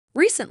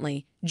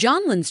Recently,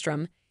 John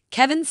Lindstrom,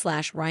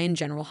 Kevin/Ryan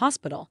General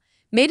Hospital,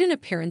 made an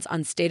appearance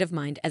on State of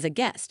Mind as a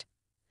guest.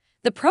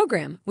 The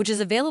program, which is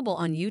available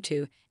on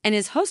YouTube and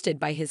is hosted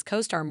by his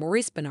co-star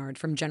Maurice Benard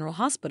from General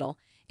Hospital,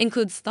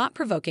 includes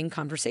thought-provoking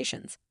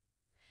conversations.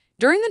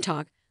 During the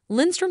talk,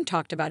 Lindstrom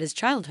talked about his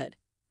childhood.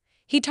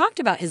 He talked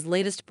about his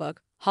latest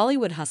book,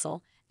 Hollywood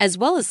Hustle, as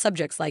well as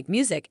subjects like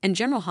music and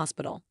General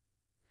Hospital.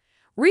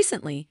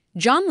 Recently,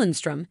 John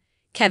Lindstrom,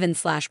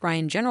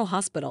 Kevin/Ryan General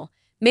Hospital,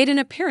 made an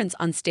appearance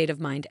on State of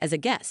Mind as a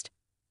guest.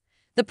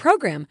 The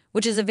program,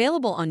 which is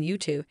available on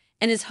YouTube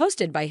and is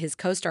hosted by his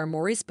co-star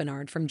Maurice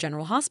Benard from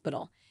General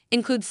Hospital,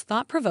 includes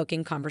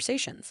thought-provoking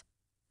conversations.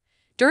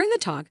 During the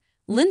talk,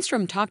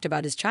 Lindstrom talked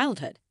about his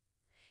childhood.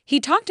 He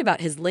talked about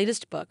his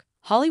latest book,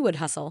 Hollywood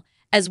Hustle,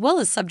 as well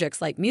as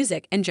subjects like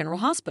music and General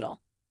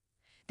Hospital.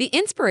 The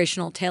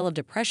inspirational tale of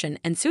depression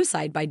and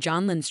suicide by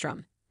John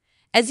Lindstrom.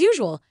 As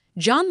usual,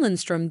 John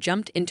Lindstrom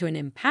jumped into an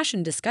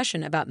impassioned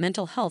discussion about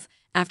mental health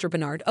after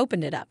Benard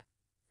opened it up.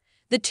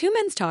 The two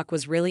men's talk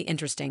was really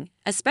interesting,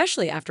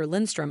 especially after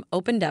Lindstrom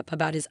opened up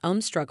about his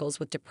own struggles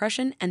with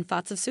depression and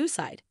thoughts of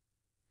suicide.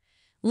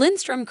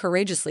 Lindstrom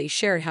courageously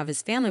shared how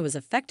his family was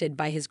affected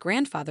by his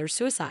grandfather's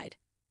suicide.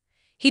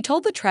 He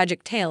told the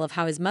tragic tale of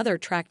how his mother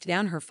tracked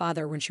down her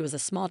father when she was a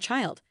small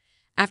child,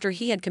 after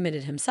he had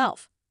committed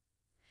himself.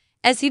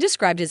 As he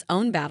described his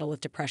own battle with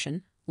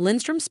depression,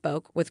 Lindstrom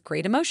spoke with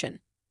great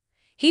emotion.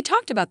 He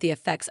talked about the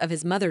effects of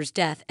his mother's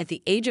death at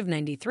the age of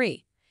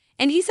 93,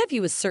 and he said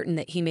he was certain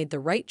that he made the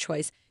right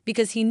choice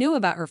because he knew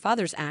about her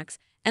father's acts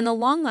and the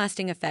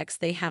long-lasting effects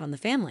they had on the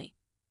family.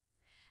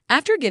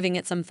 After giving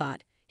it some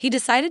thought, he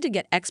decided to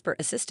get expert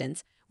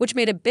assistance, which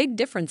made a big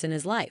difference in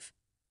his life.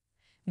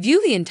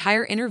 View the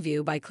entire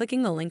interview by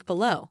clicking the link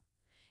below.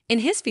 In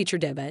his feature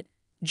debut,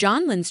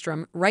 John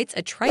Lindstrom writes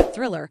a trite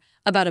thriller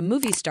about a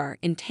movie star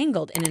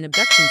entangled in an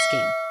abduction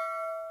scheme.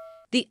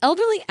 The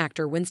elderly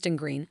actor Winston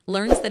Green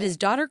learns that his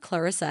daughter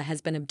Clarissa has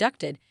been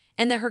abducted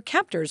and that her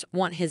captors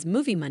want his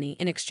movie money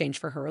in exchange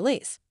for her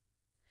release.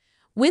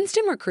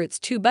 Winston recruits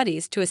two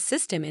buddies to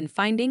assist him in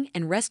finding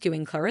and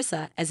rescuing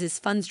Clarissa as his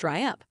funds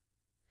dry up.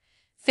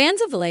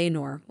 Fans of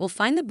Noir will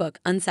find the book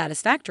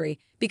unsatisfactory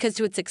because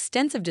to its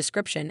extensive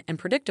description and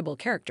predictable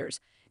characters,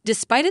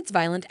 despite its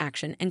violent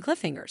action and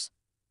cliffhangers.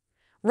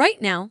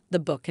 Right now, the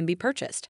book can be purchased.